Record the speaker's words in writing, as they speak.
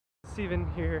Steven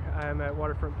here. I'm at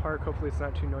Waterfront Park. Hopefully it's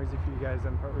not too noisy for you guys.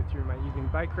 I'm partway through my evening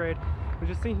bike ride. I'm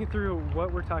just thinking through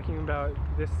what we're talking about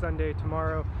this Sunday,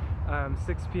 tomorrow,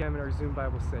 6 p.m. in our Zoom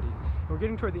Bible study. And we're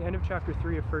getting toward the end of chapter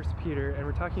 3 of 1 Peter, and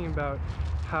we're talking about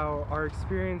how our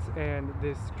experience and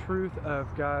this truth of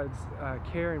God's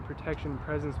care and protection and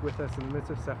presence with us in the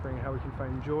midst of suffering, and how we can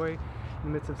find joy in the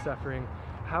midst of suffering,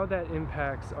 how that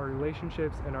impacts our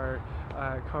relationships and our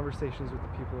conversations with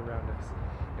the people around us.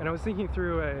 And I was thinking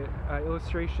through an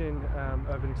illustration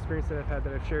of an experience that I've had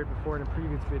that I've shared before in a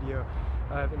previous video.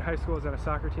 In high school I was on a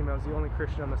soccer team. I was the only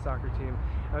Christian on the soccer team.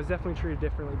 I was definitely treated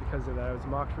differently because of that. I was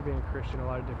mocked for being a Christian, a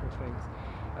lot of different things.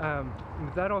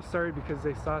 But that all started because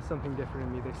they saw something different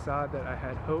in me. They saw that I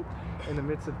had hope in the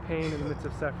midst of pain, in the midst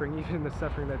of suffering, even in the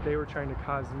suffering that they were trying to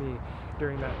cause me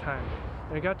during that time.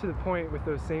 And I got to the point with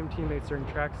those same teammates during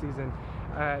track season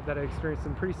that I experienced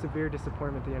some pretty severe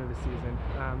disappointment at the end of the season.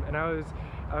 And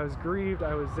I was grieved,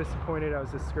 I was disappointed, I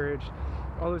was discouraged,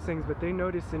 all those things, but they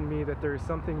noticed in me that there is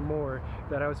something more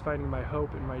that I was finding my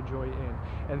hope and my joy in.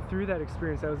 And through that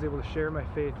experience, I was able to share my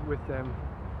faith with them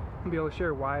and be able to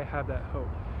share why I have that hope.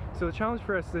 So the challenge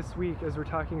for us this week as we're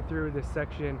talking through this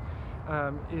section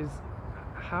is,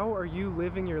 how are you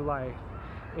living your life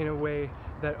in a way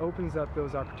that opens up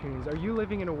those opportunities? Are you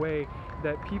living in a way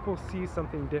that people see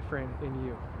something different in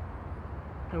you?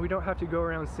 And we don't have to go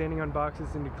around standing on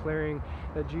boxes and declaring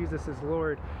that Jesus is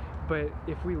Lord, but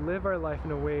if we live our life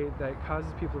in a way that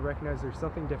causes people to recognize there's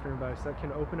something different about us, that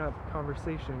can open up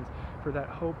conversations for that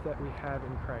hope that we have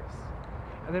in Christ.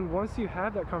 And then once you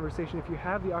have that conversation, if you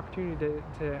have the opportunity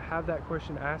to have that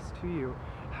question asked to you,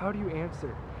 how do you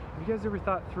answer? Have you guys ever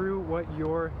thought through what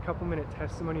your couple-minute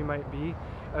testimony might be?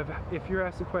 Of if you're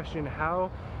asked a question,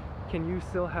 how can you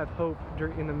still have hope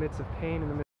in the midst of pain, in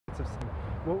the midst of sin?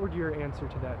 What would your answer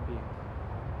to that be?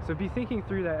 So be thinking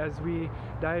through that as we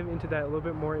dive into that a little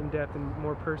bit more in depth and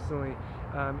more personally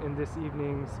in this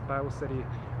evening's Bible study,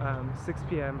 6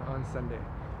 p.m. on Sunday.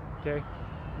 Okay?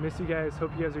 Miss you guys.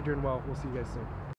 Hope you guys are doing well. We'll see you guys soon.